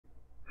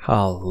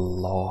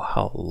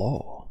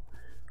Hello.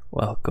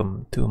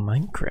 Welcome to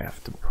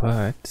Minecraft,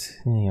 but,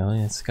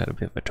 it's got a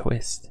bit of a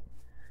twist.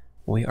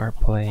 We are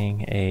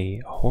playing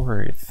a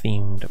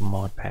horror-themed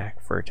mod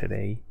pack for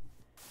today.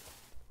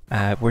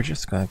 We're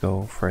just gonna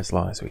go for as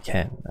long as we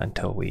can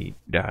until we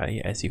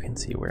die. As you can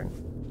see, we're in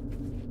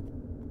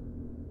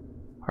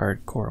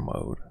hardcore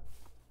mode.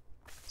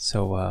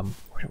 So,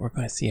 we're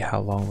gonna see how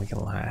long we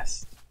can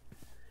last.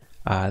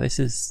 This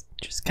is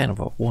just kind of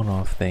a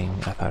one-off thing.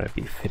 I thought it'd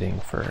be fitting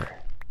for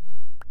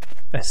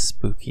a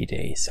spooky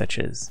day such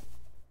as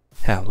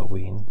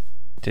Halloween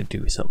to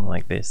do something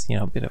like this,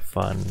 a bit of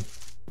fun.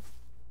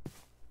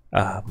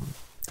 I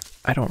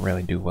don't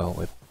really do well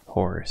with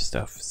horror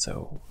stuff,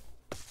 so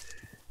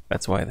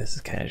that's why this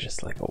is kind of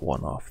just like a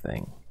one-off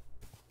thing.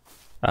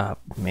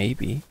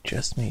 Maybe,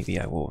 just maybe,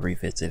 I will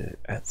revisit it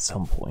at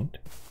some point.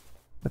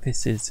 But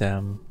this is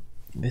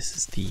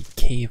the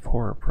Cave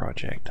Horror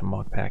Project, a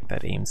mod pack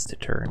that aims to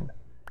turn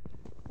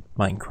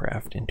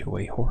Minecraft into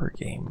a horror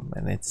game,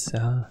 and it's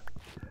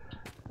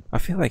I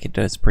feel like it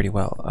does pretty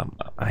well.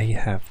 I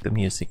have the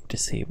music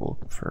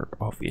disabled for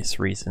obvious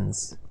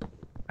reasons.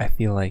 I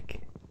feel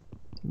like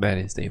that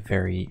is a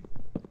very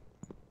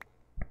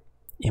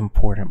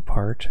important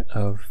part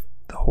of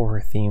the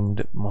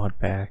horror-themed mod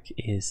pack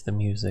is the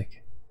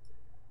music.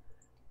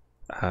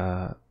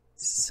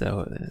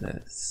 So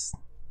that's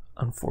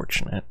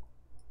unfortunate.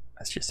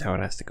 That's just how it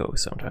has to go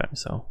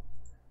sometimes. So,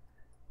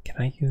 can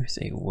I use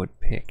a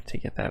wood pick to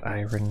get that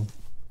iron?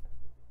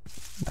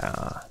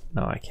 Nah,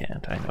 no I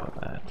can't, I know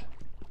that.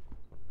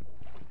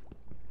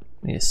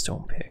 Need a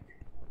stone pick.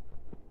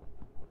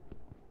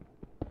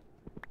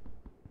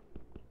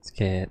 Let's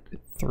get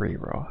 3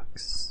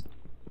 rocks.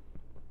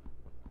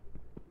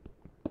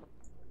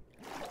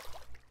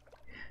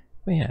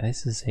 But yeah,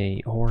 this is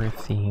a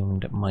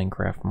horror-themed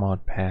Minecraft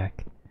mod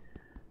pack.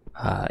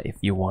 If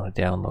you want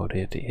to download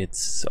it,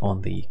 it's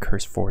on the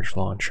Curseforge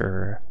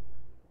launcher.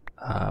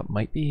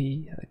 Might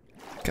be a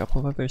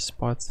couple other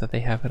spots that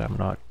they have it, I'm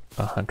not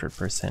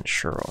 100%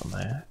 sure on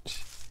that.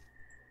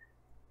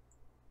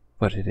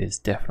 But it is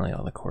definitely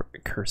on the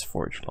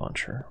Curseforge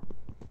launcher.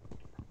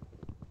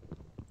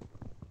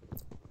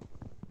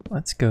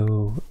 Let's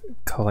go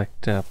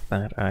collect up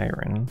that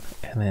iron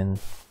and then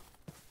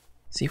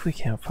see if we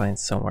can't find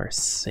somewhere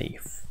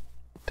safe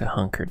to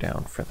hunker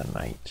down for the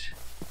night.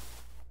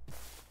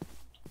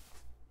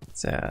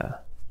 It's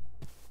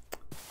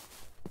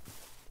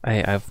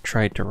I've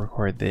tried to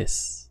record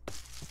this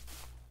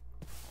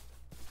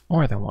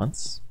more than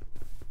once,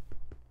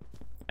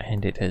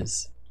 and it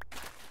has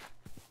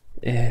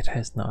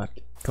not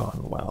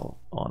gone well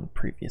on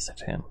previous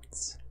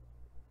attempts.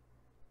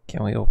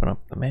 Can we open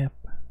up the map?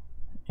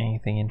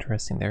 Anything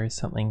interesting? There is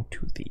something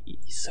to the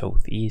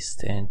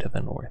southeast and to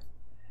the north.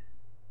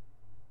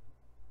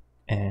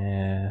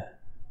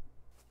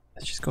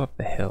 Let's just go up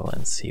the hill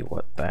and see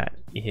what that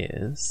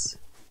is,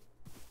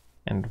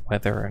 and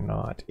whether or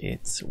not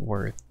it's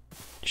worth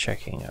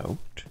checking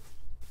out.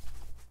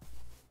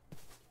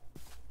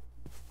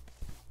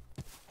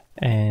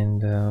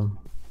 And,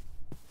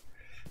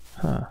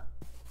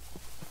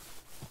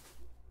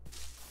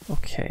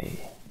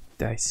 okay,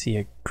 I see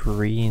a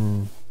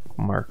green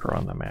marker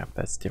on the map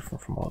that's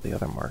different from all the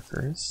other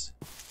markers.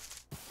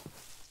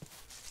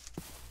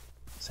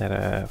 Is that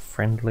a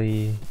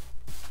friendly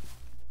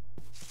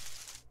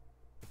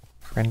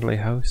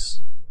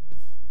house?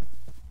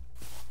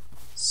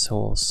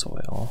 Soul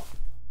soil.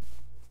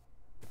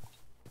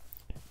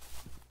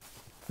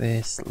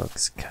 This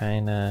looks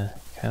kinda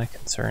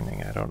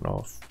concerning. I don't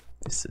know if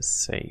this is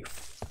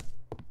safe.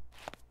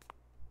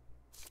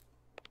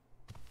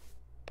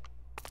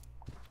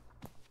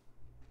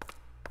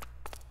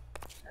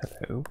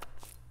 Hello.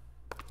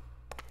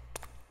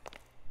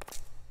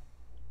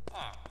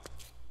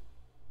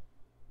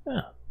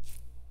 Oh.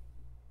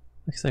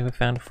 Looks like we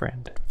found a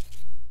friend.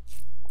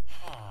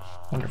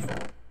 Wonderful.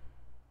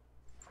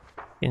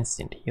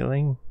 Instant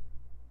healing.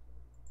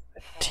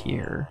 A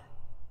tear.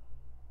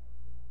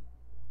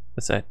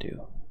 What's that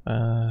do?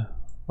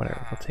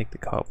 Whatever, we'll take the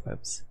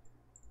cobwebs.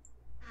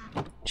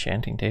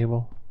 Enchanting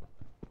table.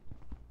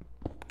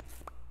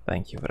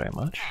 Thank you very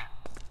much.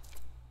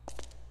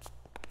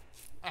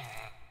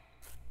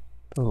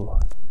 Oh,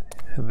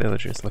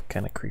 villagers look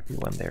kind of creepy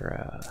when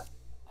they're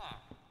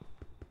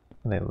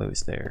when they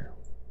lose their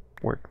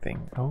work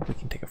thing. Oh, we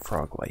can take a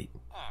frog light.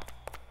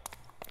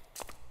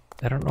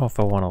 I don't know if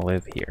I want to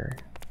live here.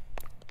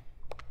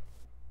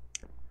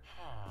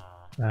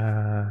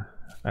 I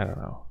don't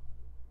know.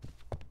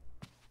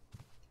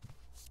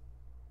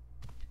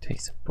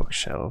 Take some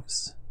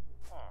bookshelves.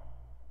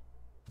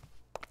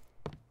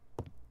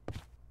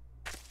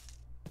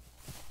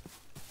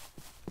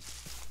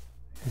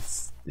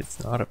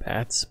 It's not a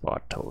bad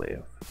spot to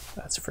live,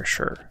 that's for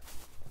sure.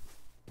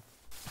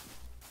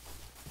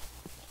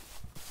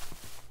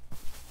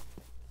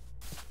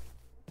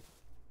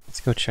 Let's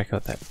go check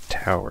out that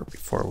tower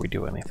before we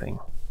do anything.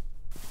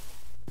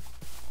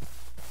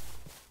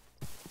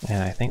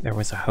 And I think there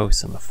was a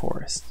house in the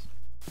forest.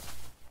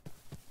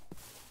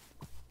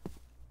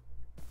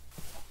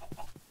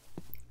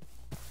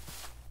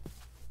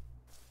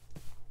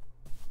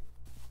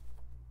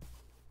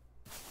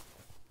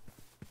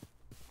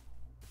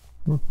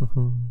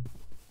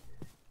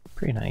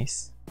 Pretty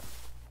nice.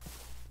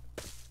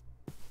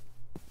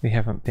 We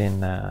haven't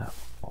been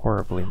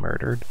horribly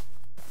murdered.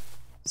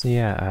 So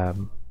yeah,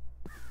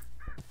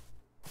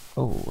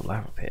 oh,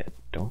 lava pit.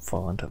 Don't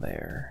fall into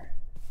there.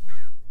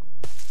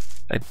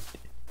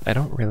 I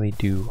don't really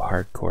do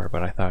hardcore,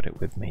 but I thought it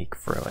would make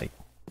for like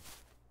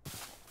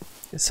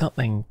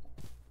something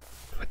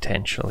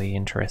potentially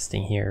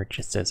interesting here,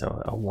 just as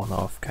a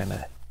one-off kind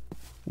of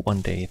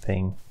one-day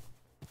thing.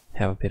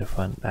 Have a bit of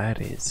fun.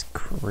 That is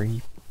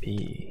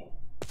creepy.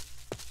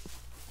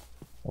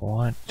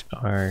 What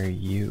are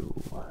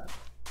you?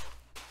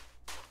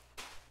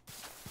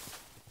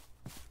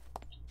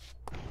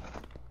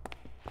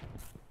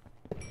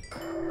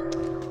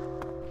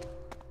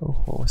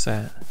 Oh, what was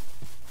that?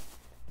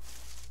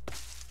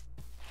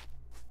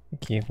 It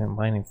gave me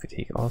mining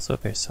fatigue. Also,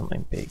 there's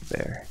something big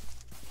there.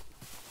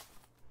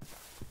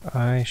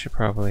 I should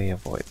probably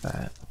avoid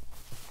that.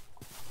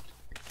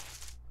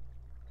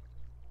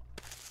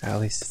 At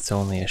least it's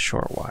only a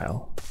short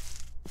while.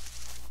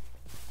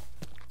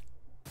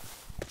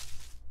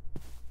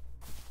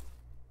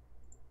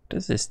 What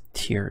does this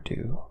tier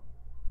do?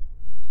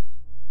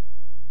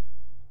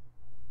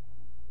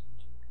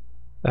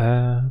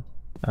 I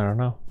don't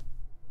know.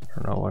 I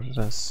don't know what it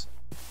does.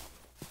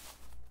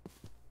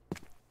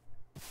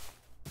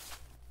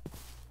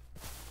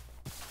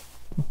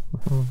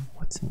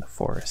 What's in the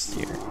forest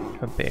here?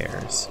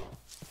 Bears.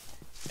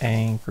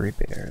 Angry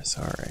bears,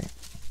 alright.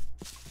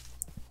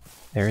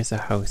 There is a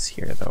house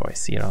here though, I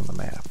see it on the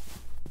map.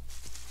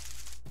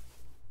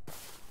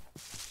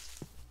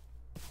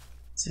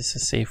 Is this a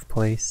safe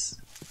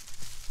place?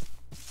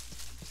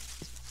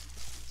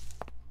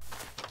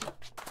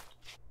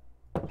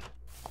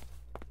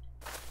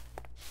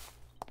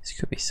 This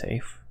could be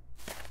safe.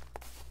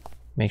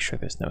 Make sure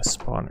there's no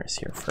spawners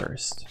here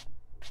first.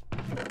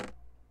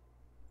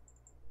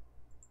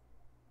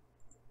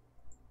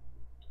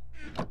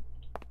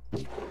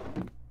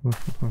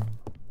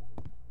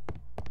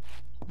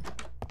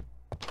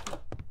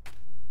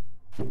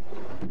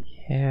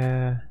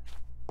 Yeah,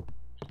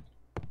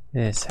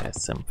 this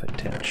has some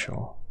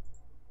potential.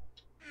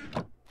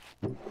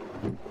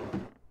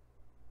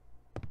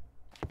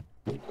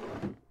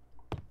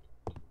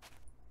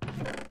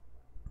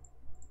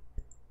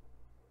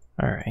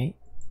 All right.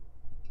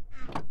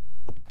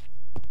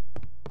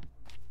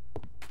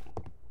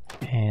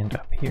 And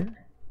up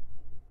here.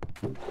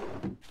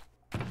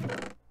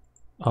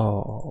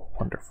 Oh,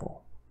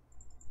 wonderful.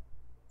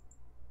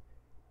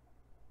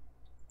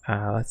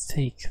 Let's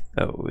take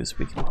those,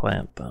 we can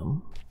plant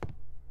them.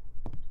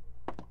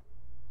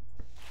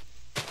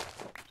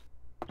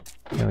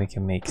 And we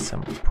can make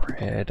some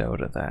bread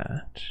out of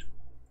that.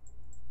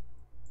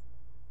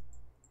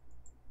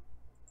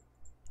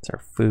 It's our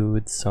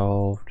food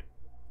solved.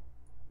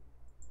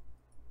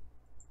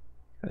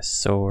 A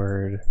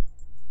sword.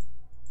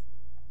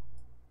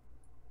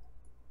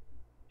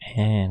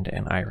 And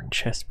an iron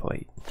chest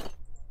plate.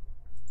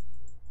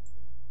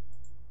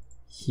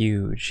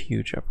 Huge,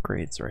 huge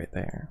upgrades right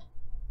there.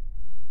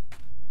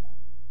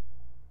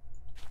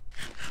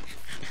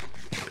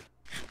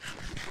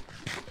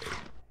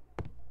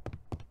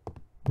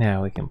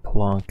 Now we can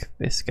plonk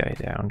this guy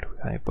down. Do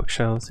we have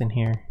bookshelves in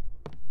here?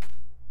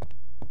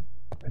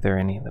 Are there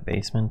any in the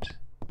basement?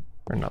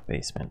 Or not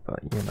basement, but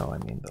you know,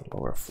 I mean the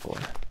lower floor.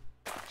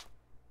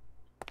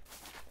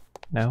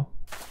 No?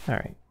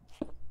 Alright.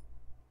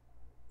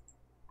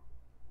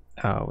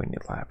 Oh, we need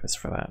lapis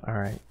for that.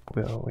 Alright,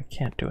 well, we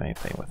can't do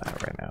anything with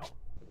that right now.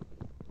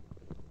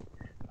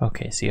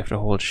 Okay, so you have to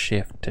hold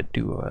shift to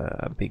do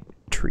a big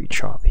tree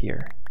chop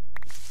here.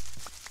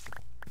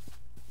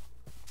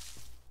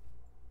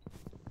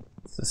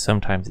 So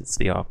sometimes it's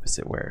the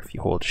opposite, where if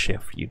you hold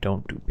shift, you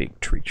don't do big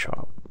tree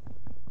chop.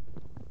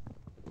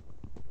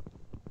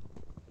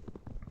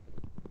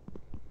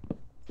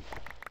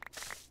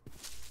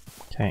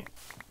 Okay,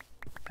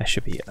 that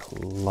should be a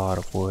lot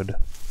of wood.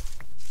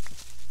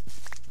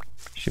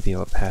 Should be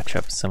able to patch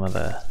up some of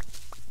the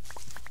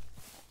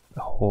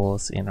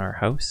holes in our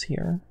house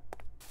here.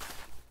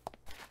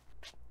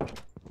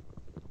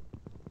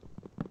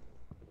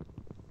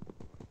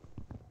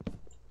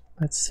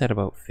 Let's set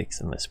about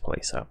fixing this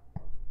place up.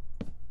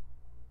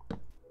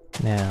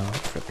 Now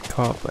for the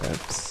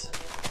cobwebs,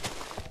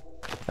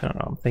 I don't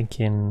know, I'm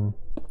thinking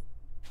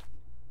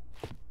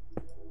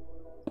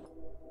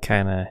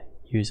kinda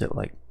use it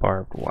like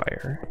barbed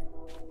wire.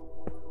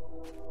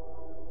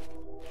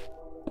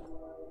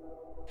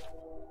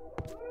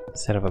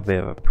 Set up a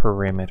bit of a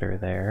perimeter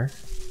there.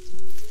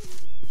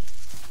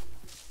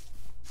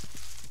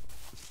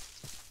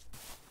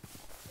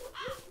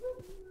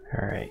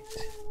 Alright.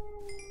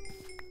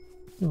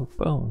 Ooh,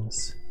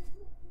 bones.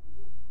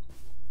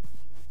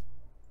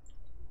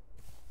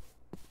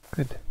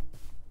 Good.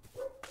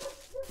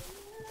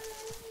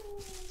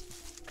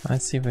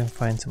 Let's see if we can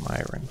find some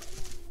iron.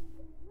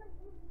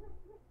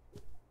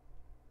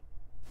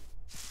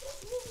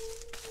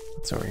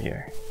 What's over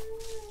here?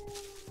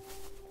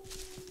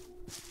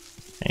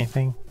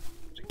 Anything?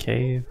 A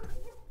cave?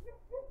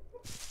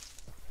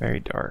 Very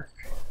dark.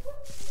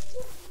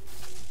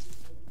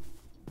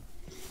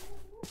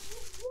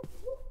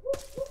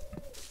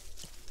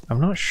 I'm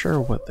not sure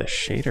what the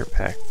shader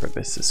pack for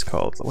this is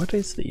called. What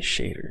is these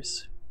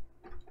shaders?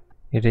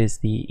 It is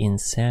the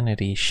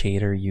Insanity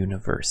Shader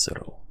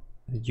Universal.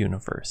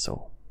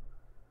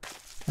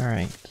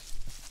 Alright.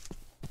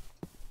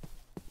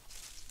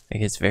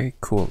 Like, it's very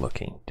cool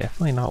looking.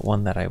 Definitely not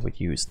one that I would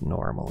use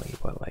normally,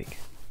 but like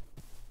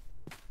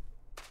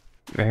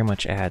very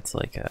much adds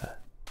like a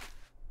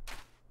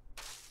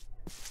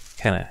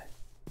kind of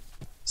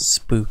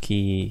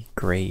spooky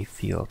gray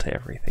feel to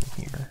everything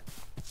here.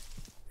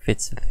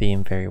 Fits the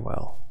theme very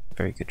well.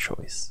 Very good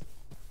choice.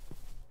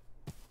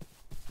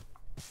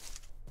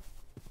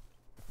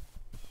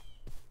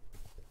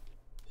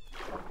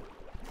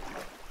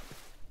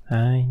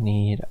 I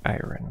need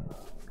iron.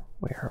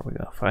 Where are we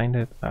gonna find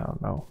it? I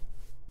don't know.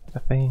 A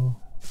thing.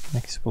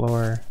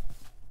 Explore.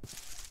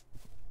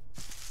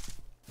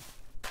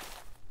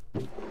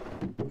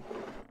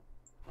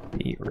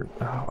 Beetroot.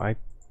 Oh,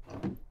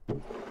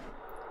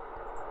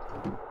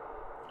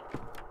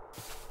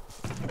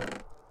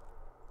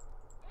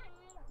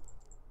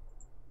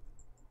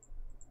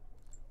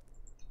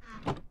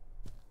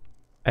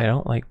 I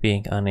don't like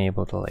being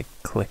unable to like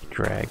click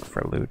drag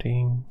for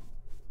looting.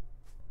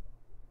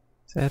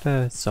 Is that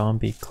a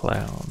zombie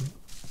clown?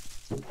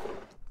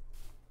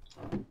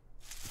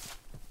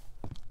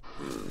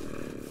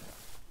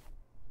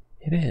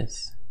 It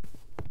is.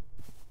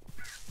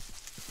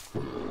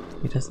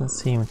 He doesn't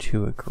seem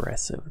too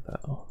aggressive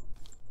though.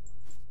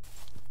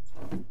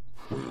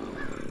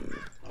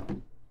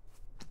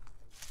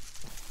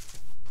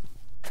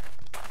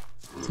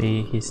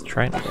 See, he's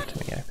trying to get to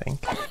me, I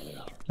think.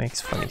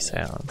 Makes funny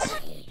sounds.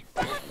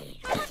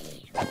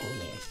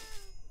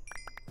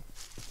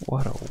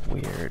 What a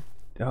weird...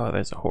 Oh,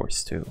 there's a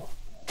horse too.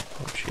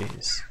 Oh,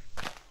 jeez.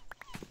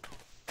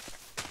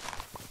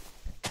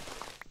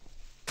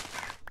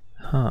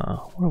 Huh,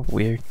 what a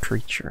weird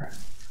creature.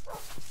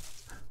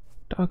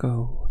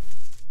 Doggo.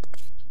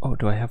 Oh,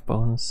 do I have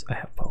bones? I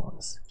have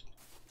bones.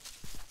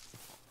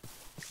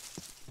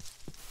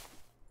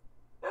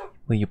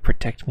 Will you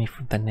protect me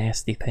from the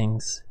nasty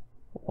things?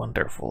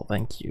 Wonderful,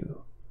 thank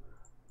you.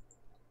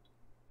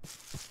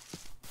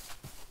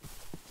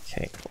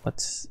 Okay,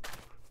 what's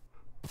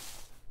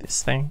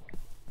this thing?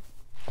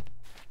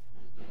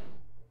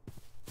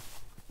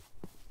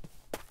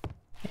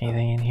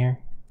 Anything in here?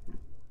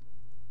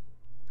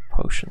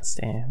 Potion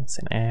stands,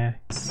 an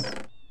axe,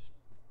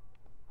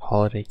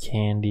 holiday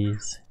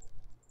candies.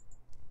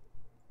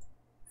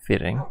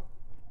 Fitting.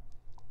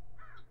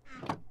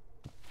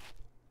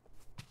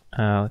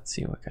 Let's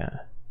see what kind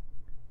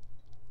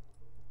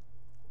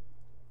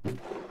of...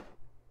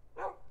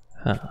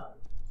 Huh.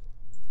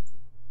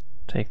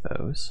 Take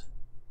those.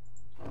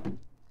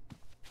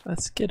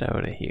 Let's get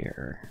out of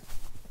here.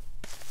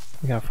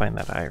 We gotta find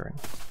that iron.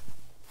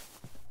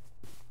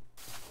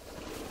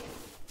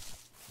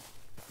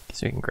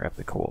 So we can grab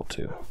the coal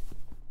too.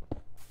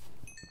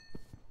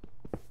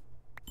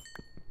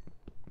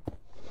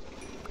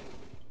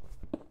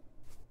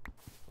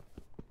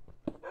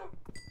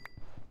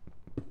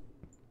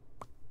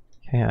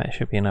 Okay, that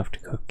should be enough to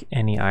cook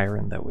any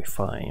iron that we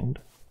find.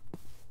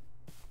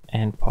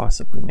 And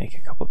possibly make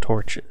a couple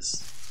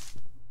torches.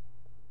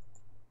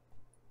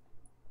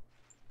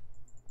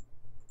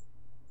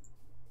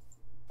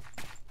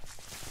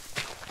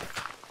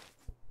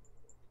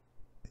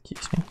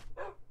 Excuse me.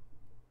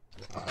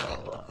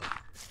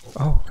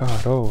 Oh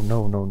god, oh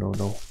no, no, no,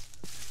 no.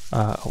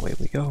 Away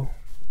we go.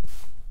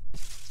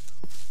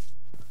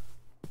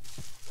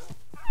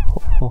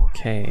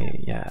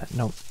 Okay, yeah,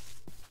 nope.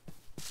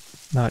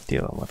 Not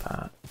dealing with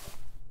that.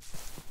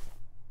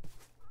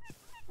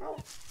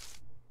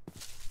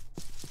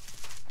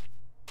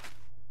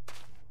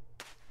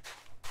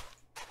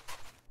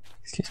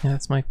 Excuse me,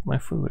 that's my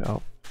food.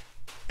 Oh,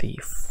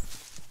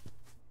 thief.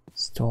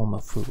 Stole my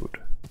food.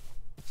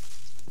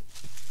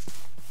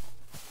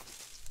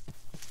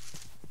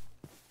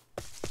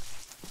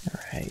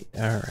 Alright,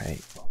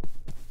 alright.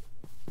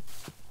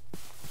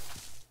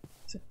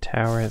 There's a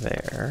tower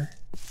there.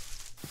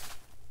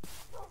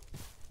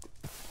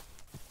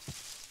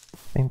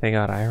 I think they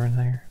got iron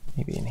there.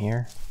 Maybe in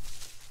here.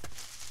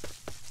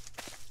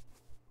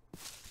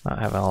 Not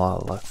having a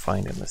lot of luck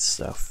finding this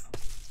stuff.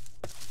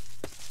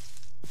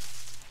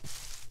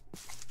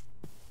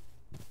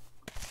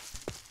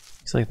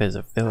 Looks like there's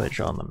a village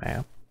on the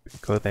map.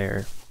 Go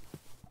there.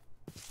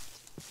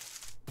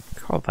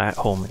 Call that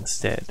home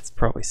instead. It's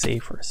probably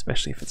safer,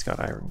 especially if it's got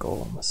iron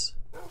golems.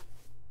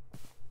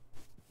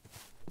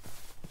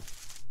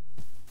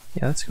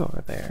 Yeah, let's go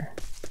over there.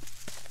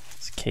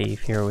 There's a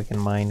cave here we can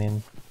mine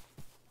in.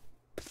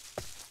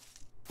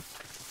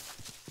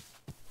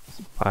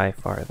 It's by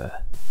far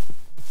the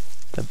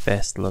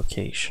best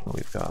location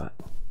we've got.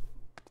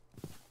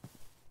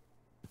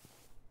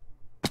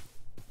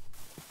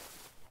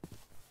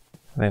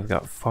 They've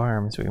got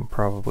farms, we can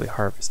probably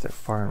harvest their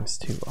farms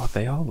too. Oh,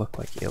 they all look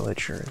like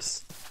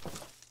illagers.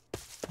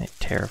 It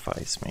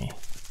terrifies me.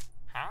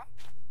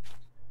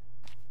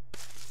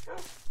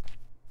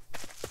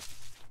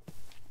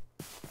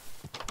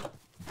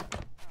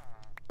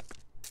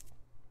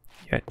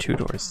 You got 2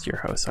 doors to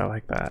your house. I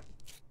like that.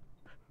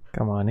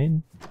 Come on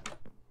in.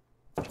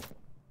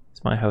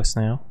 It's my house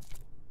now.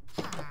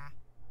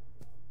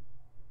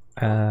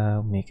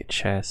 Make a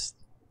chest.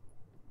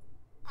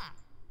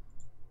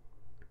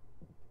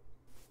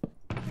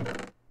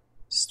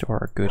 Store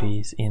our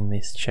goodies in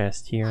this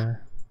chest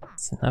here.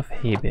 It's enough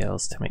hay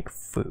bales to make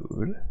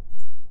food.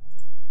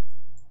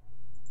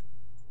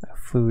 That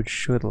food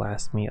should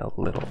last me a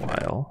little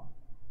while.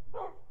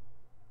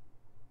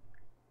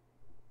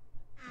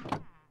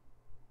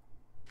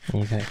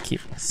 And you gotta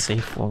keep me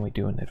safe when we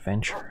do an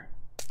adventure.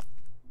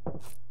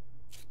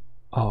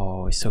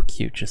 Oh, he's so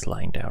cute just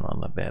lying down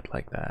on the bed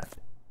like that.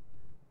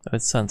 Oh,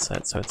 it's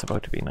sunset, so it's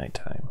about to be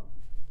nighttime.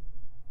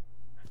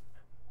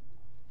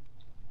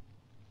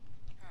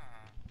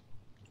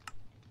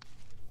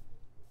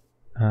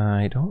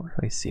 I don't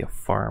really see a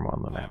farm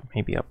on the map.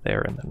 Maybe up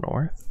there in the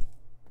north?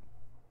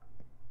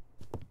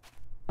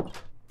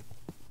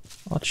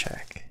 I'll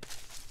check.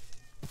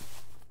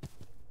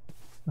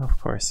 Of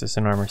course, there's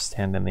an armor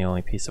stand and the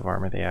only piece of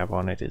armor they have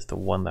on it is the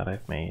one that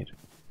I've made.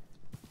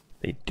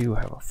 They do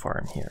have a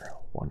farm here.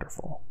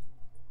 Wonderful.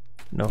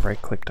 No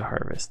right click to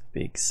harvest.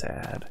 Big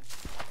sad.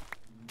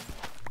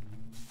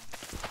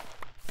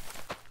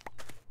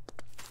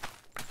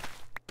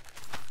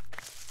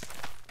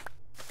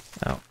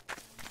 Oh.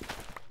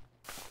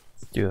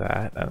 Let's do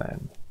that and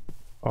then...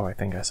 Oh, I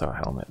think I saw a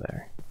helmet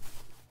there.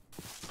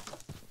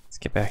 Let's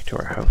get back to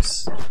our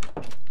house.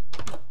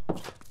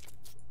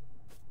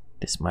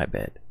 This is my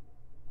bed.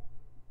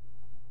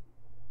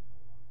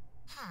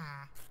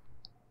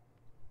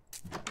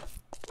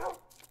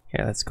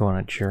 Yeah, let's go on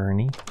a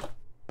journey.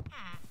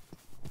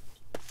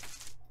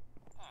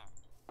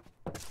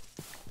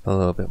 A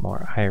little bit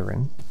more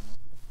iron.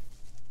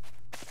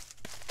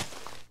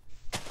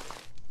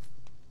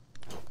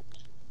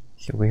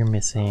 So we're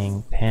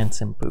missing pants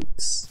and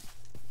boots.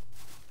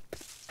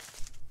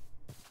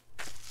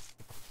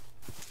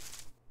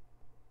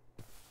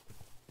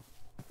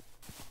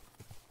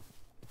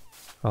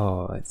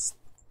 Oh, it's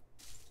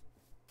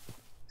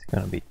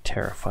gonna be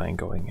terrifying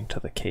going into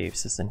the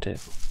caves, isn't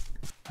it?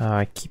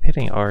 I keep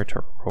hitting R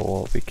to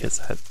roll because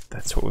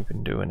that's what we've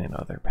been doing in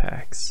other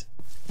packs.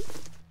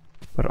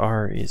 But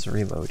R is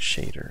reload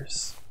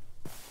shaders.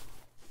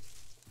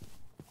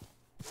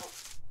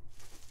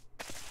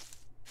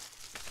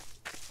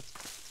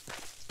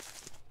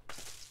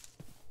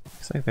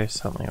 Looks like there's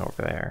something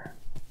over there.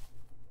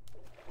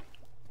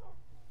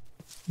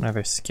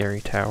 Another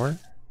scary tower.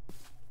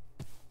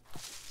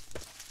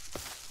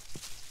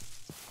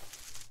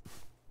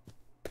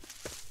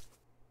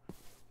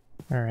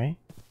 Alright.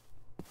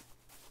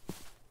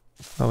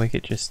 Well, we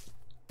could just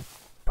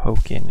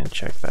poke in and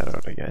check that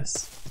out, I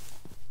guess.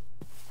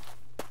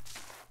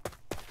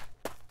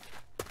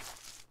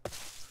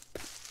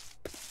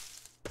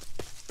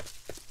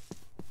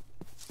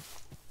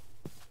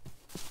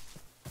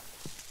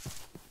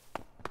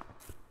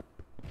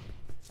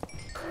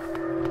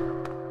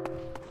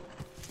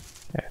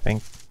 Yeah, I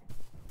think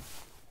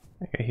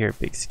I hear a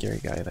big scary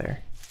guy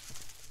there.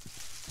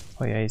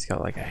 Oh yeah, he's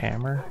got like a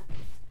hammer.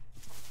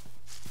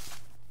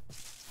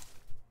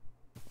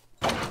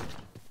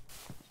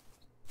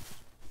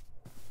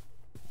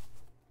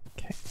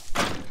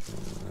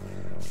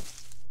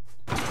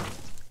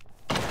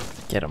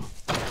 Get him.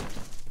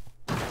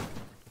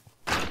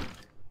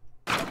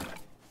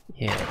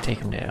 Yeah, take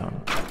him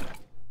down.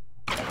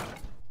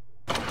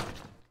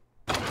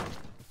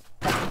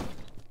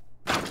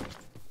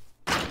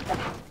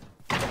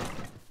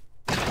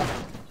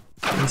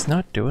 He's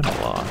not doing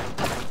a lot.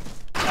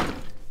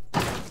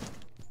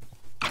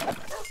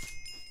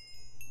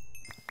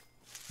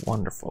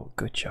 Wonderful.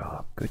 Good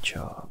job. Good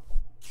job.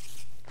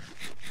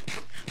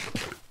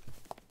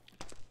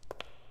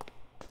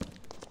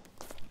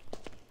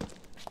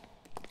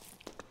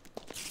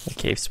 A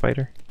cave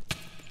spider.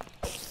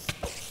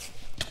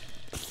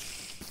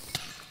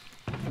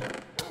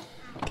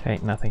 Okay,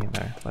 nothing in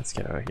there. Let's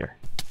get out of here.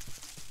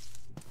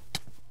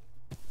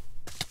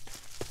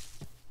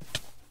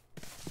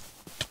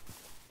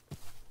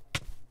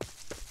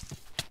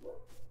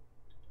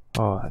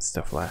 Oh, that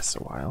stuff lasts a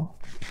while.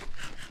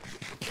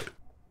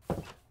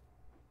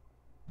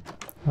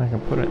 I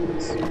can put it in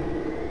this.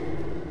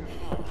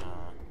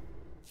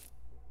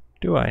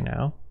 Do I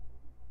now?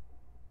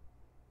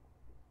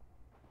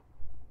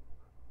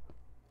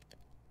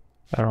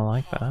 I don't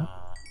like that.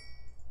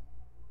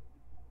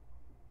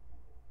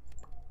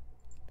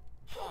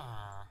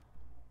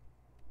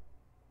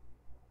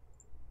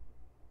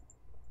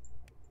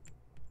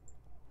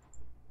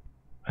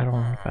 I don't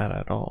like that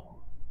at all.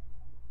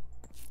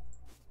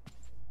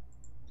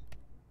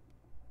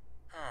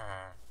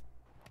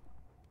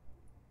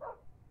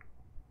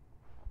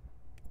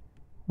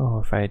 Oh,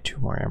 if I had 2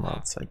 more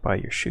emeralds, I'd buy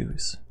your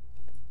shoes.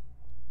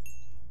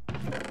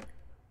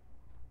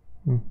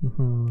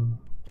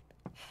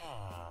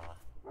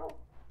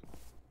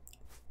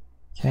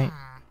 Okay.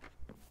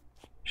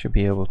 Should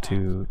be able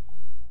to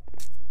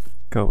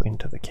go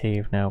into the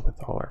cave now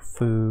with all our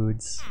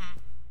foods.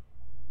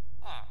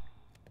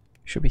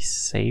 Should be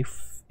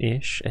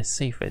safe-ish, as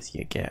safe as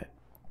you get.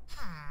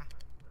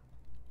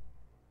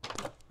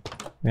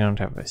 We don't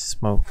have a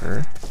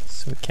smoker,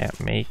 so we can't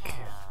make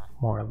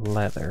more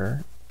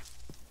leather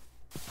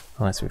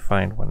unless we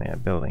find one in a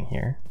building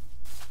here.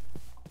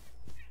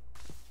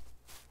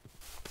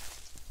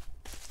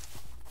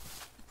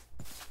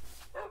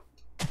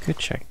 We could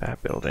check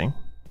that building.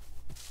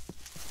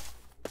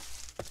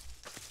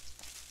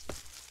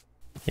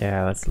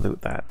 Yeah, let's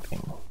loot that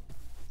thing.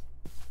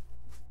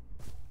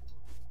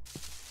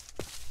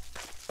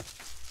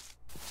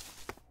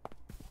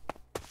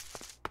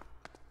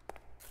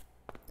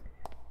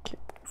 Okay,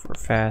 if we're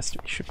fast,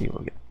 we should be able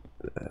to get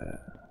the...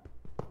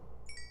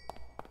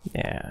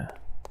 Yeah.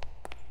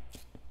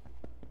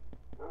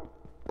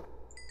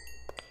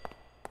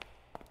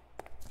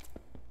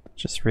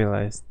 Just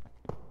realized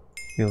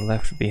we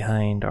left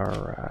behind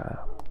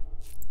our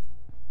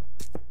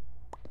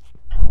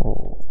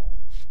oh,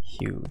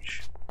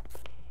 huge.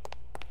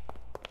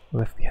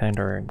 Left behind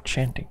our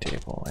enchanting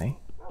table, eh?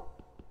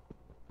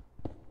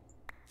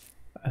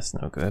 That's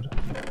no good.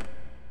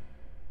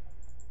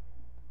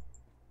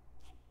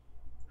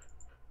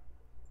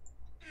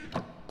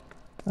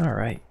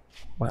 Alright,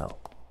 well,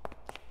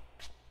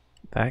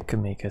 that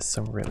could make us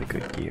some really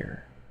good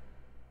gear.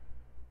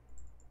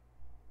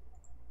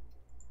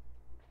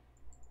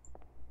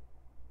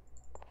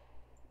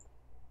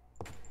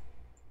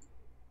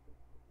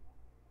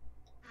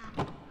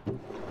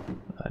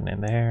 Nothing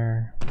in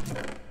there.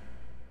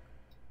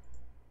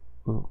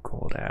 Ooh,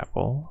 gold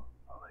apple.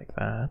 I like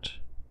that.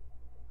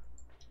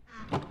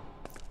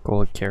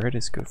 Gold carrot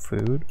is good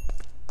food.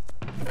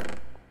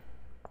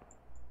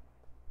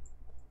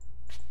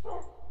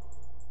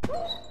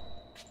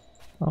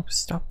 Oh,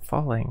 stop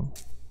falling.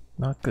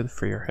 Not good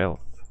for your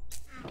health.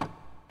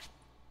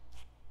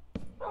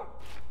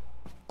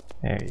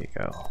 There you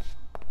go.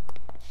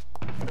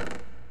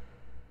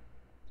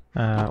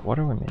 What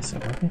are we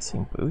missing? We're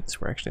missing boots?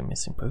 We're actually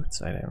missing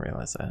boots? I didn't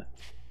realize that.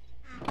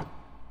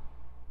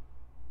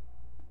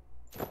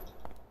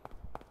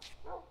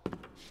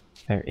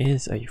 There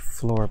is a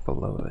floor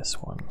below this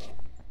one.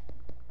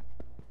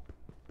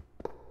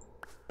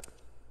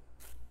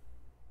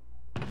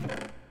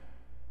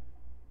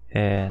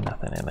 And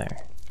nothing in there.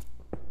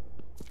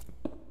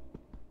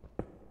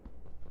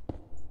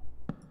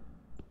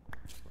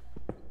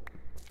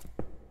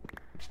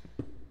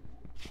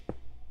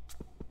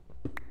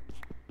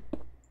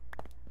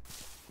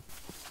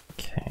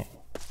 Okay.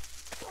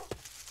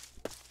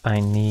 I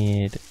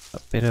need a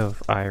bit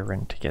of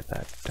iron to get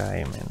that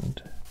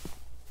diamond.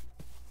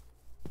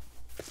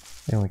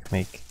 Then we can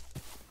make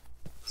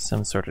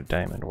some sort of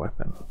diamond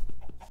weapon.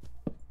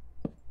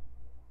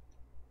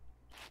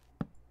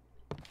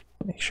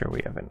 Make sure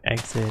we have an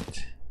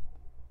exit.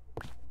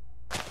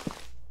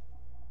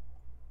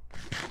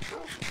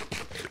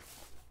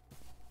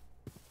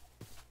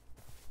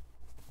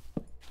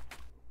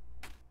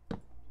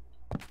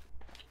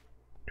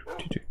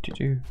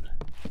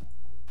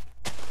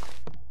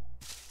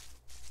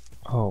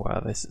 Oh wow,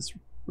 this is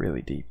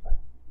really deep.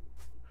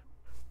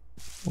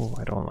 Oh,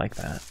 I don't like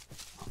that.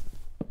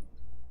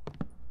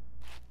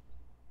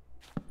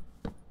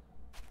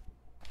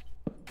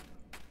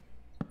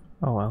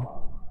 Oh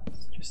well,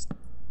 it's just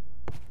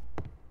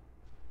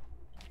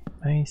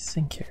nice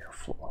and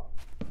careful.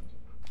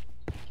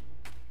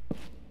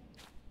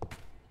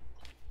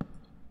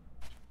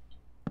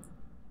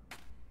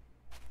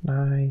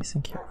 Nice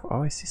and careful.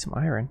 Oh, I see some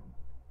iron.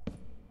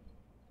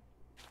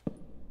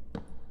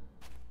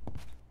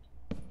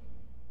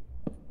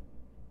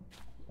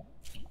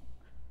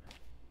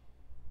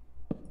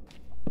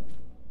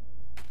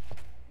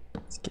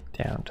 Let's get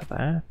down to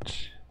that.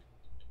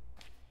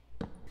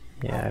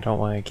 Yeah, I don't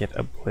want to get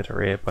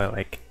obliterated by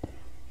like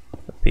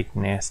a big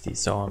nasty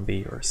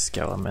zombie or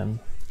skeleton.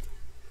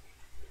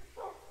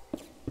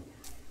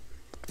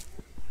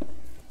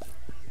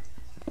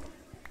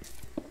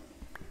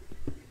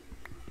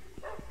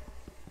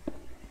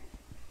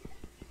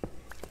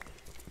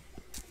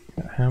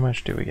 How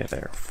much do we get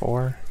there?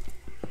 4?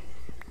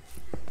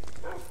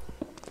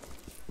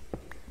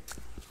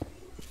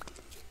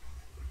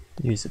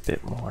 Use a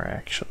bit more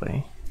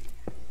actually.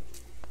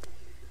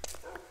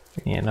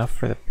 We need enough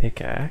for the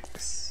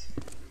pickaxe.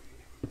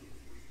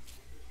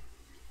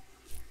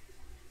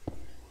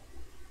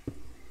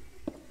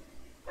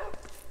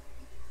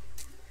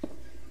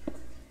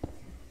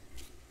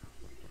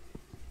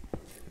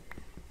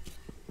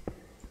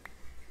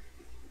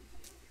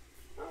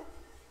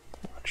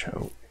 Watch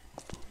out.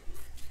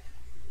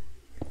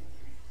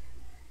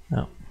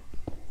 No.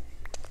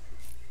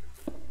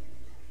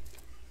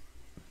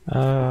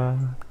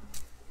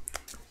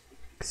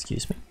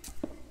 Excuse me.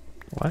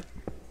 What?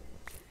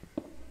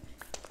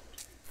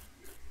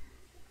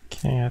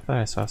 Okay, I thought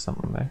I saw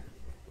something there.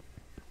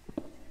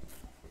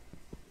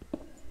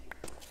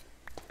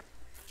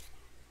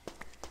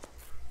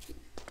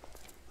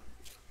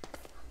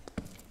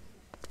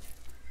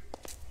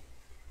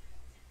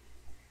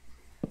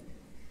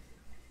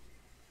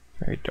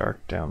 Very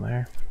dark down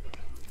there.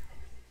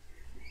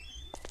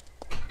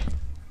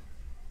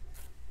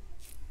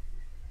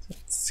 Is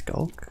that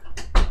skulk?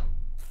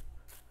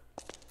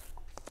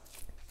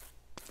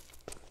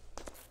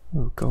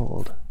 Ooh,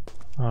 gold.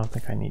 I don't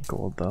think I need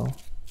gold though.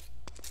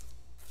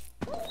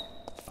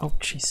 Oh,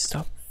 geez,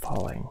 stop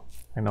falling.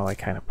 I know I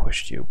kind of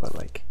pushed you, but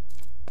like...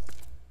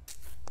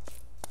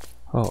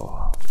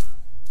 Oh.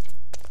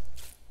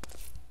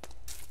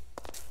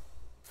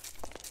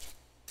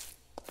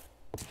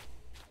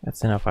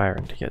 That's enough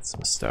iron to get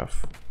some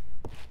stuff.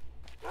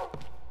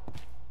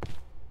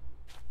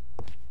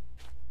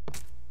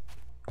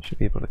 Should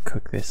be able to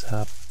cook this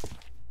up.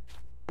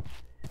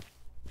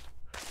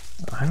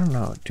 I don't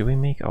know, do we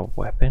make a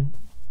weapon?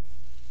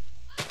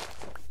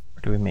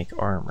 Or do we make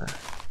armor?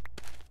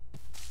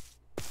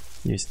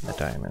 Using the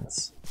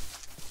diamonds.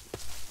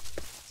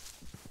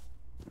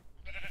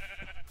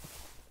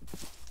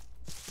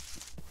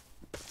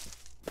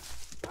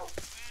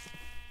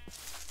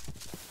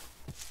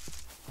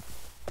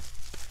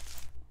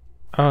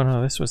 Oh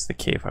no, this was the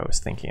cave I was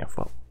thinking of.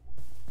 Well,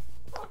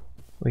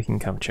 we can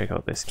come check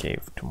out this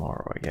cave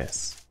tomorrow, I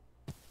guess.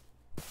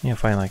 You'll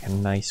find like a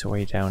nice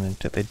way down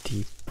into the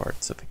deep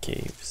parts of the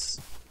caves.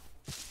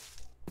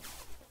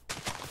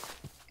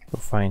 Go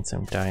find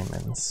some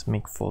diamonds,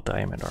 make full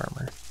diamond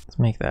armor. Let's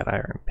make that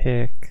iron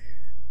pick.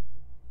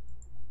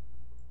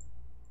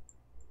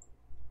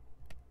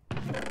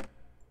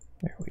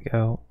 There we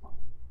go.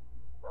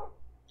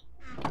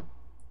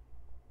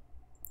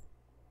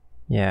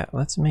 Yeah,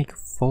 let's make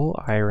full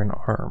iron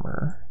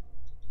armor.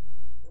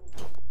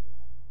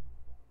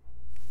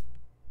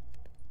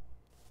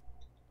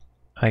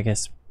 I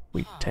guess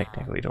we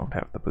technically don't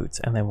have the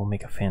boots, and then we'll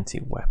make a fancy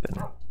weapon.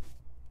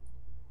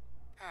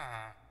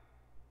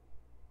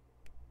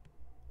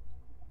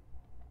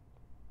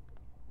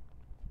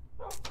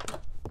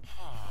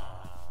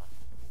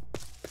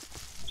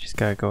 Just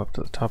gotta go up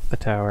to the top of the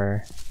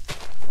tower,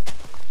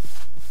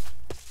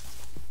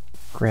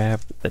 grab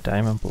the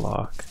diamond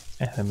block,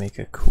 and then make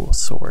a cool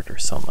sword or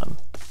something.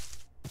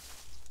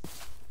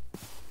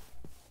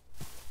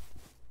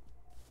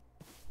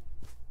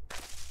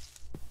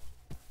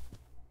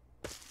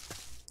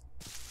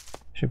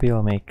 Should be able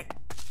to make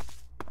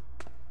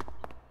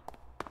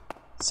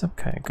some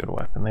kind of good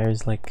weapon.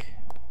 There's like,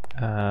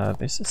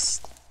 there's a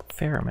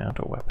fair amount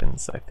of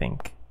weapons, I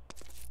think.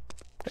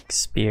 Like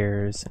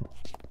spears and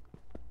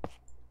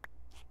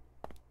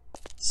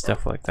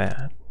stuff like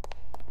that.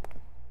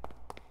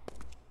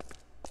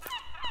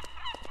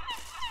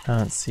 I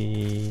don't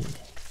see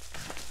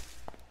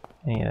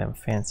any of them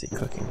fancy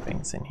cooking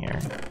things in here.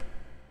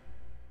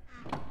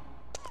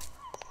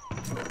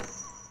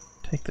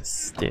 Take the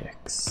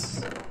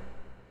sticks.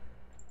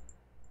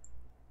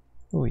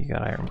 Oh, you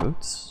got iron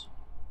boots.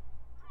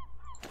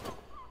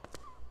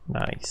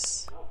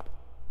 Nice.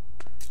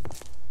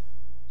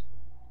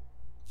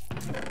 Do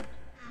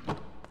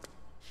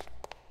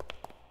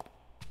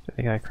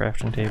they got a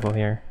crafting table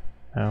here?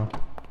 No.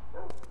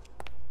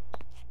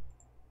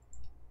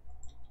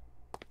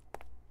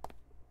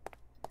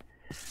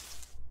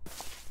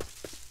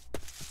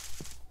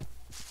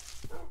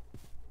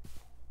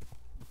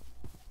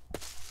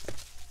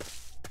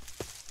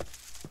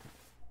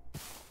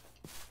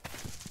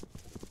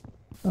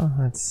 Oh,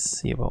 let's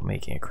see about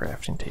making a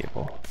crafting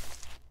table.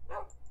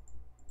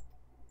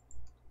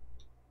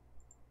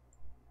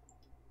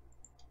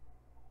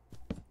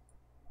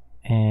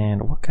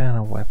 And what kind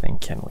of weapon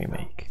can we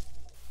make?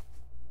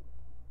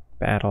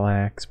 Battle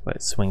axe,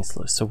 but swing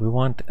slow. So we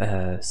want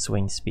a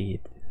swing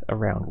speed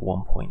around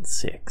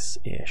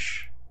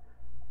 1.6-ish.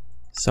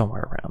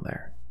 Somewhere around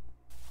there.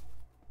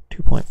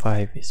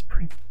 2.5 is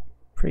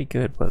pretty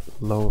good, but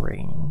low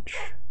range.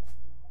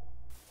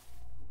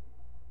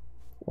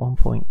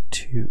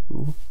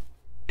 1.2,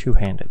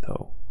 two-handed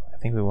though. I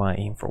think we want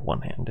to aim for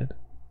one-handed.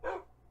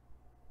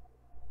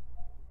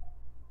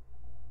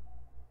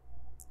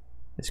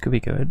 This could be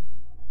good.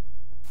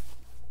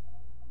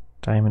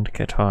 Diamond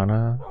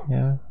katana,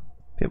 yeah.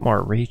 Bit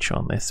more reach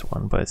on this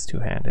one, but it's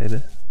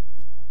two-handed.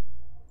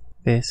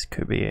 This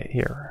could be it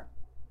here.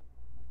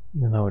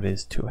 Even though it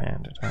is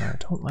two-handed. I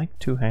don't like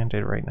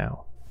two-handed right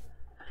now.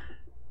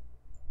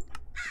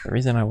 The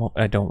reason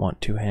I don't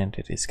want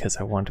two-handed is because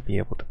I want to be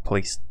able to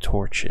place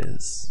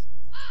torches.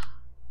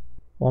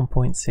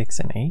 1.6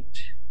 and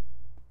 8?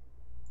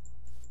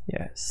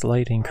 Yeah,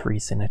 slight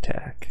increase in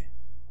attack.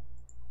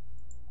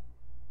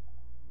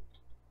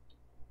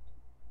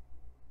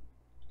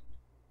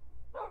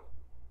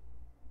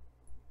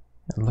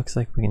 It looks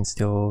like we can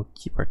still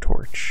keep our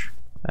torch.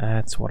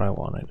 That's what I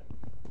wanted.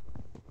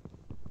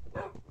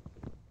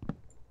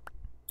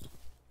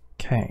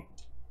 Okay.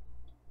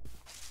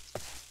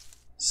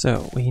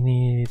 So we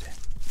need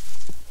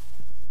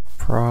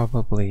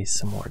probably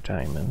some more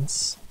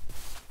diamonds.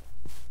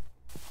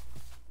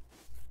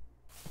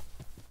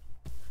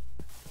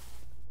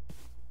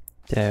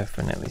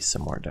 Definitely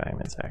some more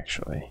diamonds,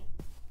 actually.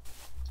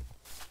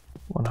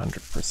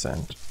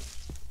 100%.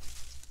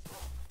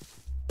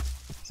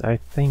 So I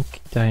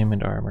think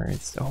diamond armor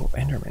is... Oh,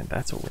 Enderman,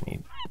 that's what we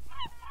need.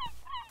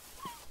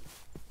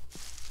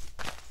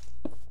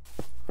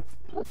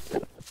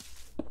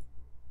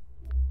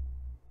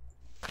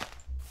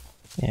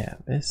 Yeah,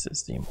 this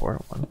is the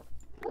important one.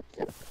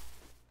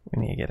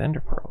 We need to get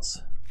ender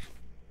pearls.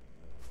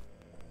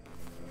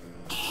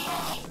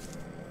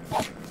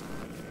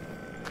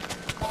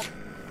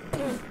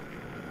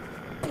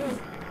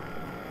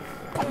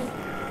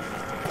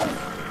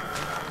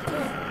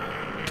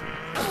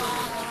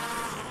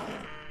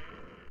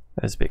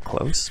 That's a bit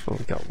close, but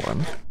we got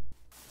one.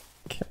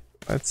 Okay,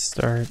 let's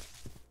start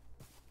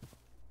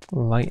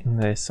lighting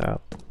this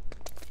up.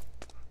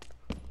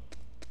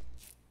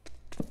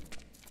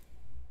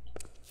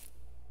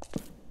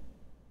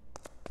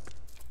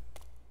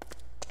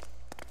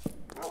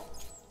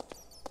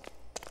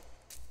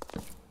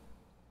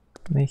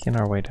 Making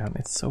our way down.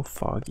 It's so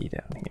foggy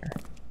down here.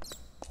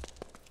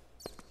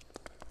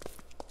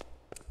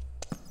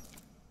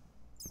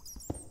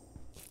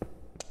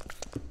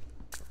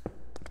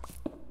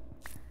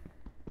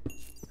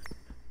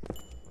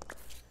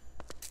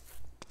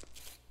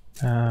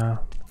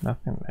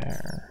 Nothing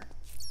there.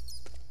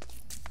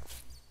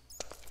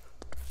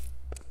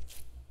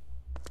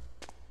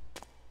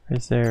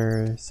 Is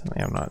there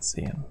something I'm not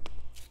seeing?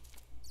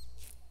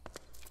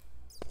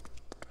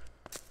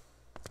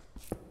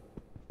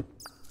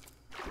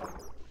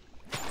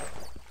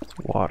 It's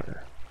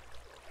water.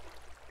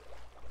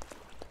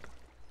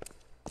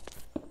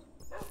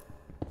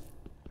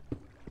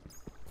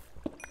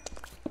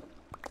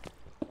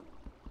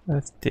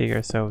 Let's dig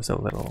ourselves a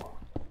little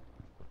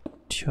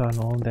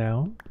tunnel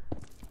down.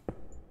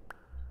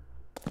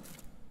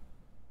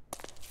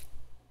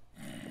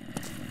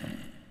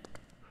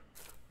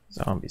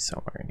 Zombie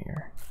somewhere in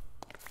here.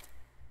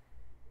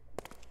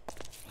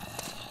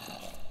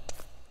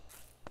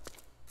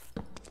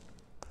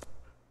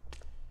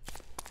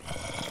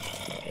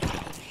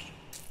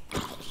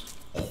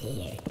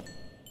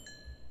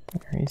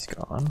 There, he's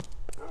gone.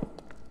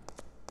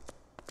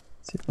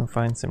 See if we can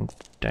find some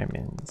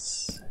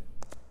diamonds.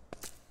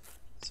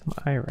 Some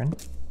iron.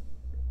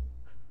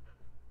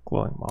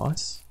 Glowing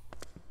moss.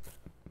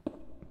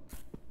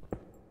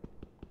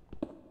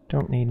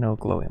 Don't need no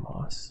glowing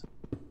moss.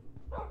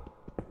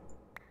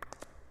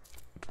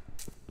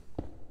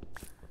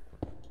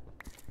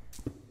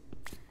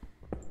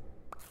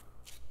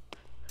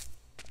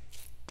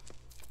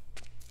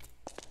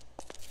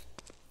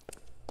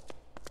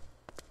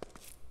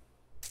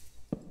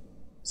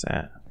 What's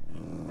that?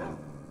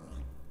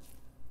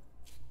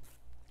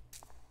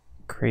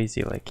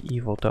 Crazy like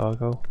evil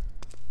doggo.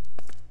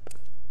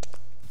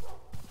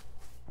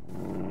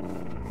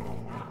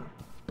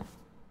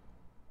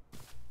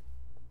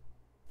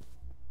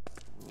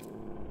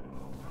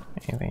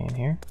 Anything in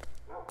here?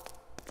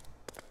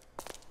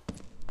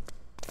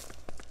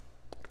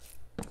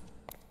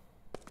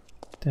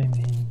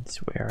 Diamonds,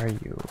 where are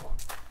you?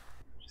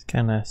 Just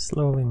kind of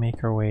slowly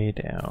make our way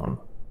down.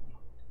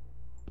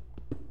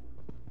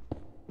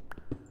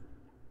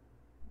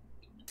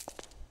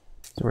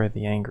 This is where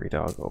the angry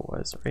doggo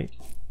was, right?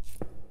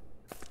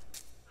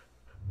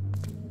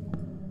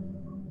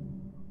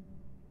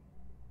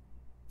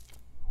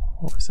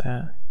 What was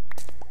that?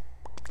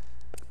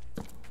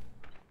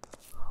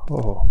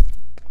 Oh.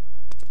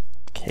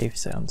 Cave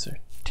sounds are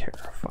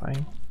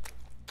terrifying.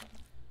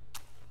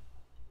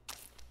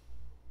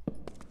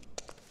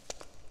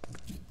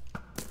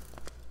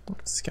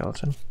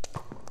 Skeleton.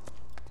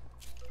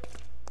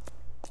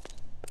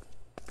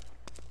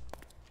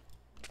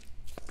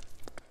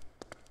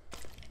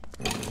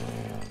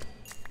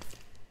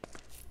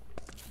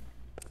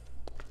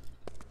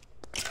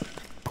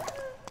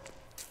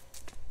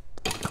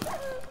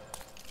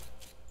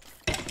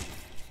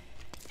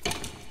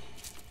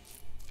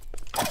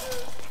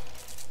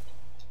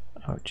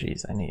 Oh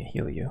geez, I need to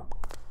heal you.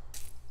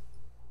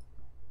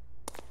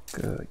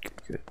 Good,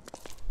 good, good.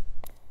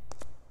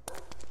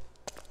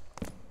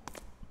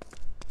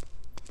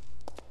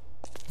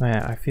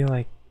 Man, I feel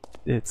like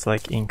it's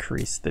like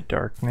increased the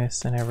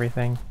darkness and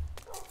everything.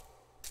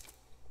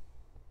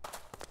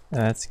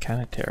 And that's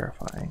kind of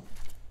terrifying.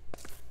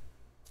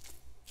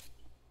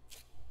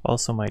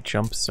 Also, my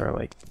jumps are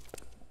like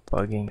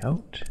bugging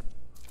out.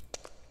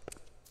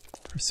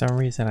 For some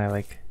reason, I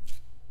like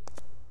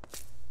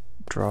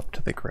drop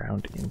to the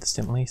ground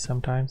instantly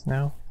sometimes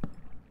now.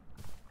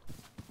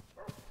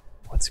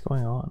 What's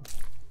going on?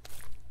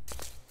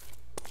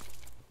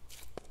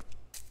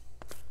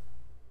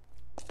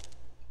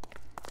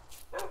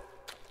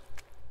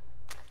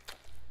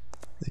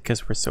 Is it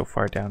because we're so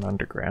far down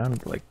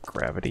underground, like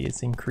gravity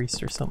is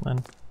increased or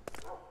something?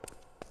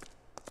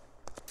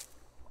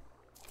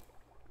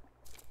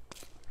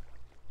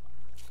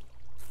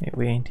 Hey,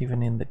 we ain't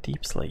even in the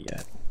deep slate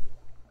yet.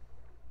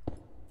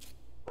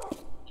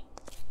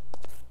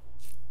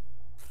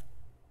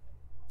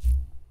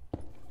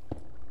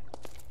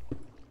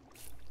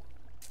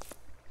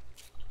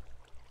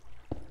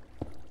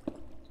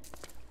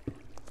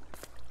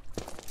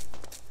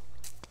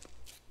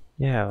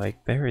 Yeah,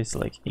 like there is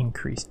like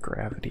increased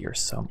gravity or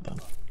something.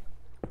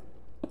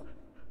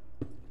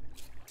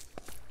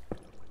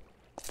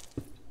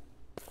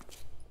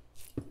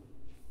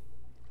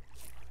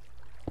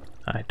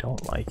 I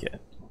don't like it.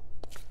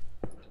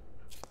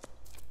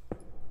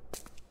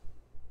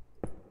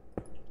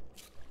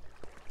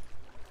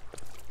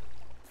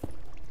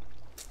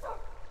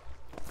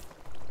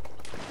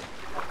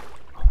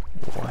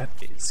 What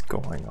is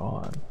going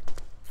on?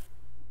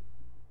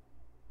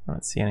 I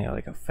don't see any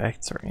like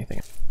effects or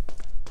anything.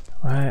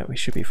 Alright, we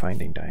should be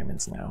finding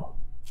diamonds now.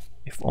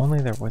 If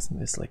only there wasn't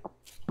this like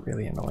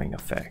really annoying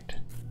effect.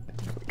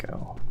 There we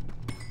go.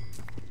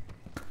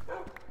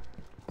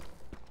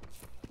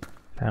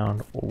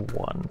 Found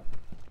one.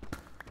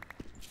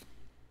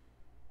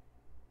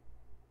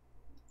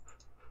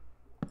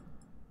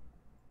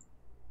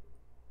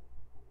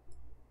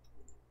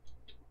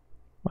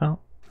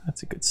 Well,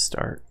 that's a good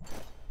start.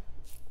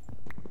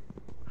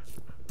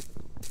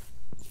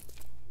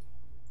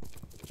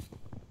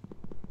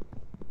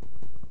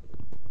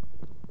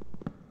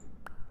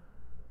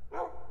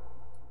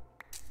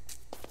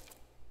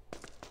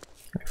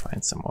 Let me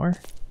find some more.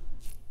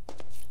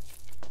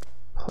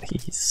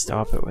 Please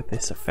stop it with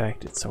this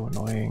effect, it's so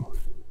annoying.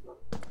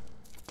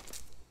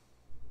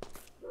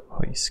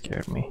 Oh, you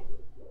scared me.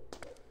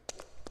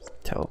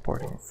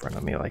 Teleporting in front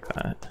of me like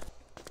that.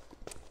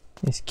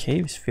 These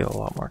caves feel a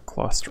lot more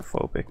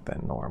claustrophobic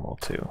than normal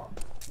too.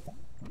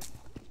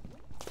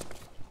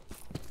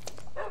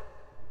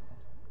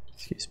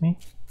 Excuse me?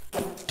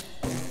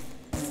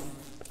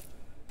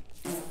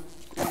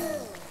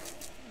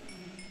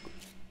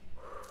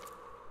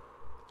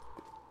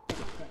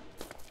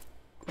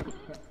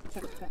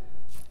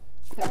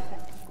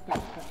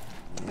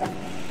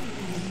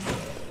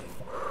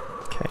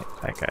 Okay,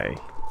 that guy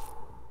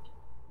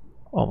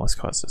almost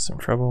caused us some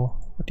trouble.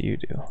 What do you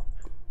do?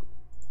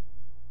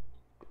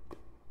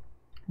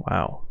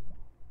 Wow.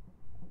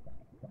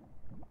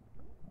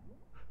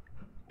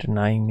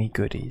 Denying me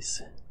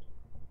goodies.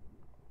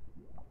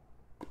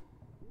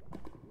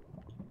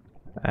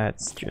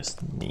 That's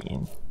just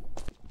mean.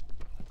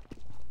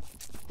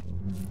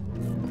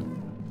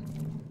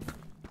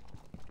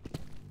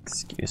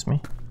 Excuse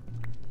me?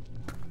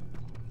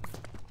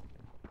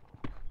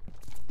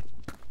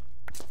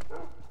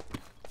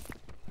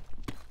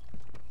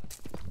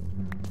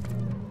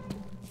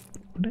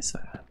 What is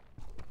that?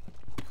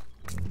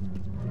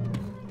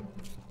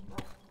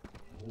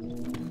 Is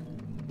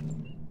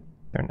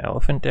there an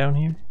elephant down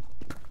here?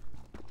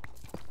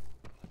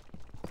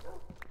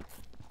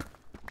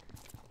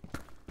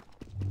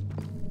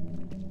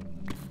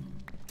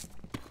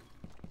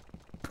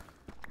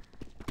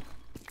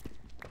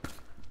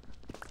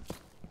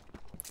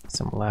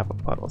 Some lava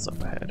puddles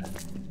up ahead.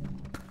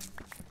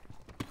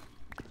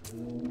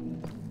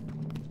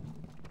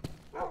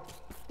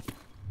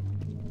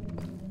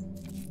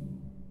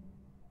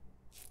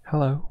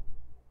 Hello.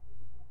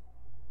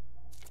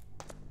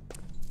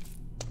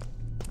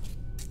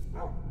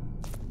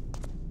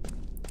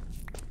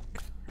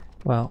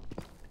 Well,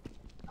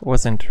 I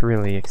wasn't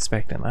really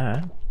expecting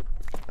that.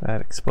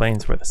 That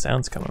explains where the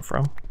sound's coming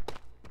from.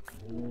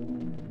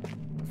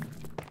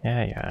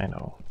 Yeah, I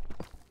know.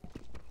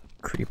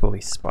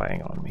 Creepily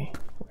spying on me.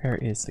 Where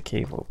is the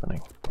cave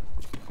opening?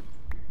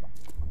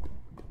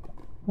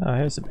 Oh,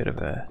 here's a bit of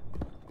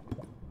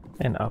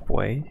an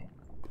upway.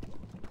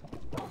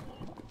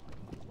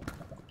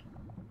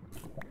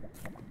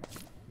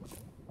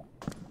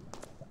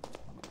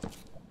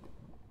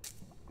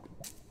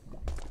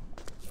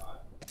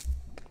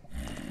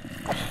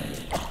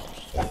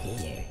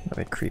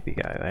 Another creepy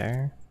guy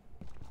there.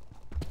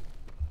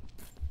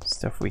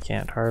 Stuff we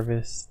can't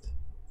harvest.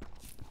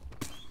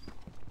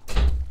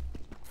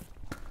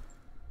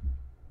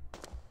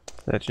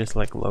 Is that just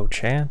like low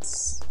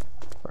chance?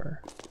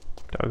 Or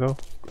doggo?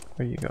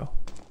 Where you go?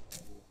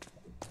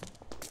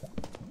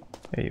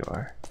 There you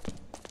are.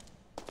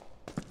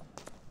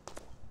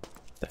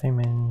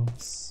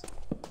 Diamonds.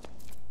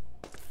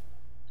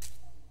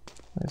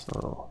 There's a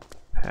little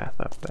path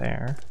up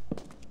there.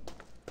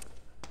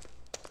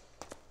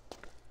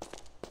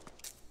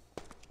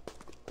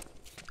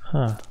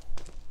 Huh.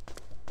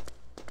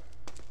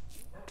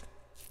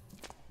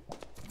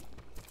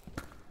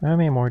 How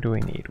many more do we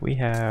need? We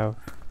have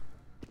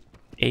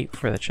 8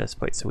 for the chest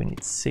plate, so we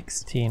need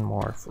 16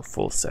 more for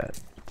full set.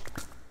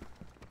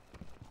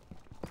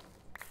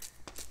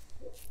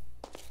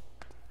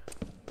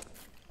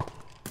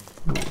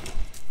 Ooh. Okay,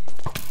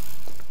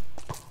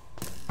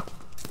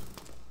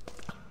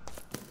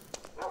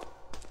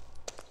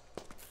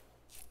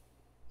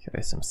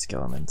 there's some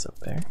skeletons up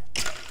there.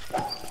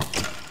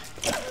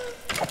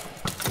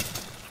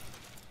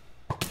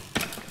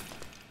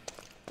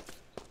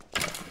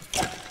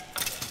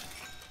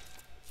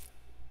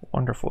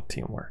 Wonderful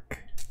teamwork.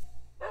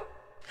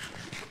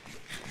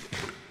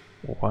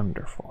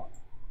 Wonderful.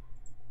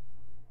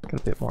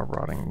 Got a bit more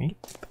rotting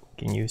meat that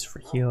we can use for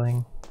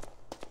healing.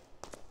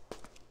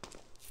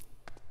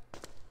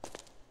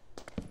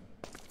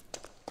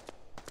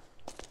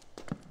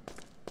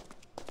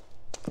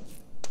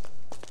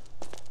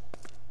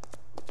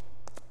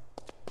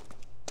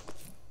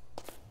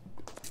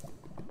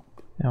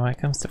 Now when it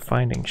comes to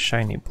finding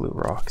shiny blue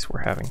rocks,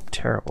 we're having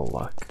terrible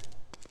luck.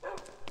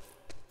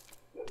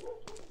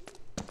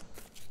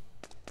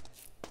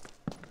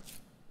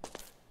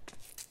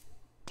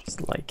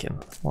 Lichen,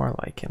 more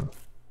lichen.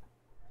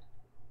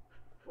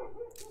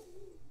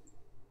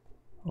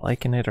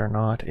 Liking it or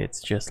not,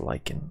 it's just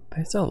lichen.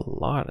 There's a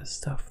lot of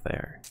stuff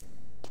there.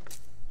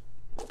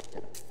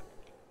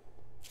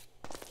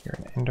 You're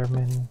an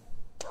enderman.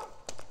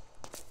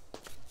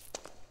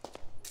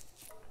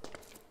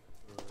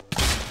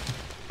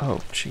 Oh,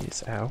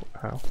 jeez. Ow,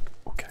 ow.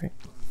 Okay.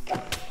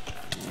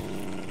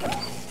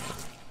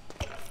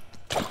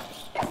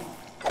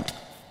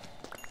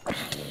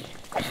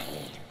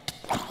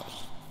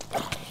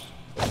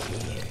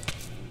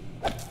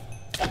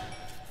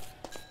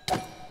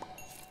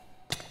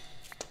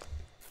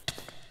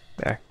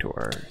 Back to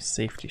our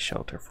safety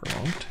shelter for a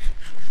moment.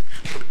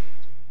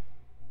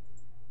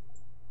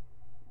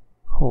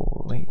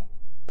 Holy.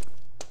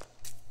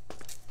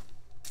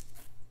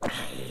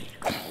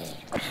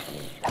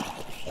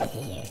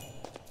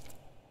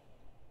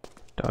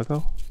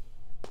 Doggo?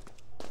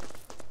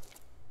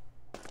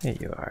 There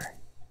you are.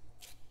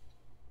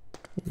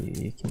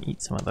 You can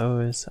eat some of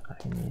those. I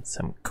need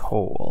some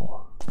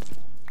coal.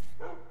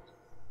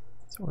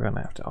 So we're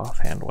gonna have to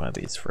offhand one of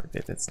these for a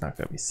bit. It's not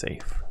gonna be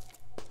safe.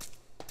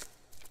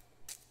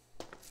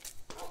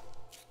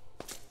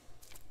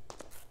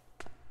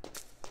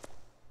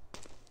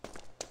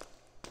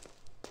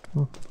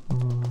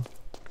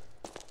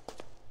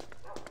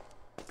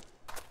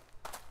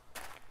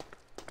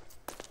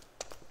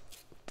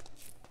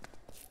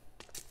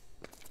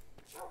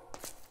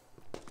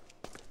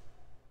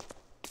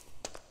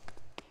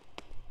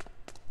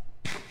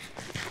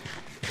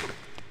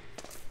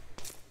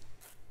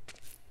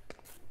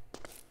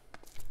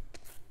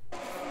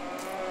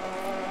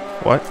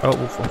 What? Oh,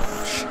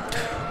 shit.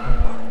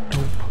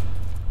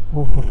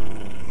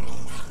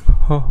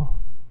 Oh.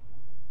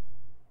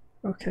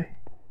 Okay.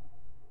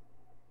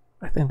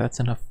 I think that's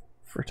enough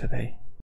for today.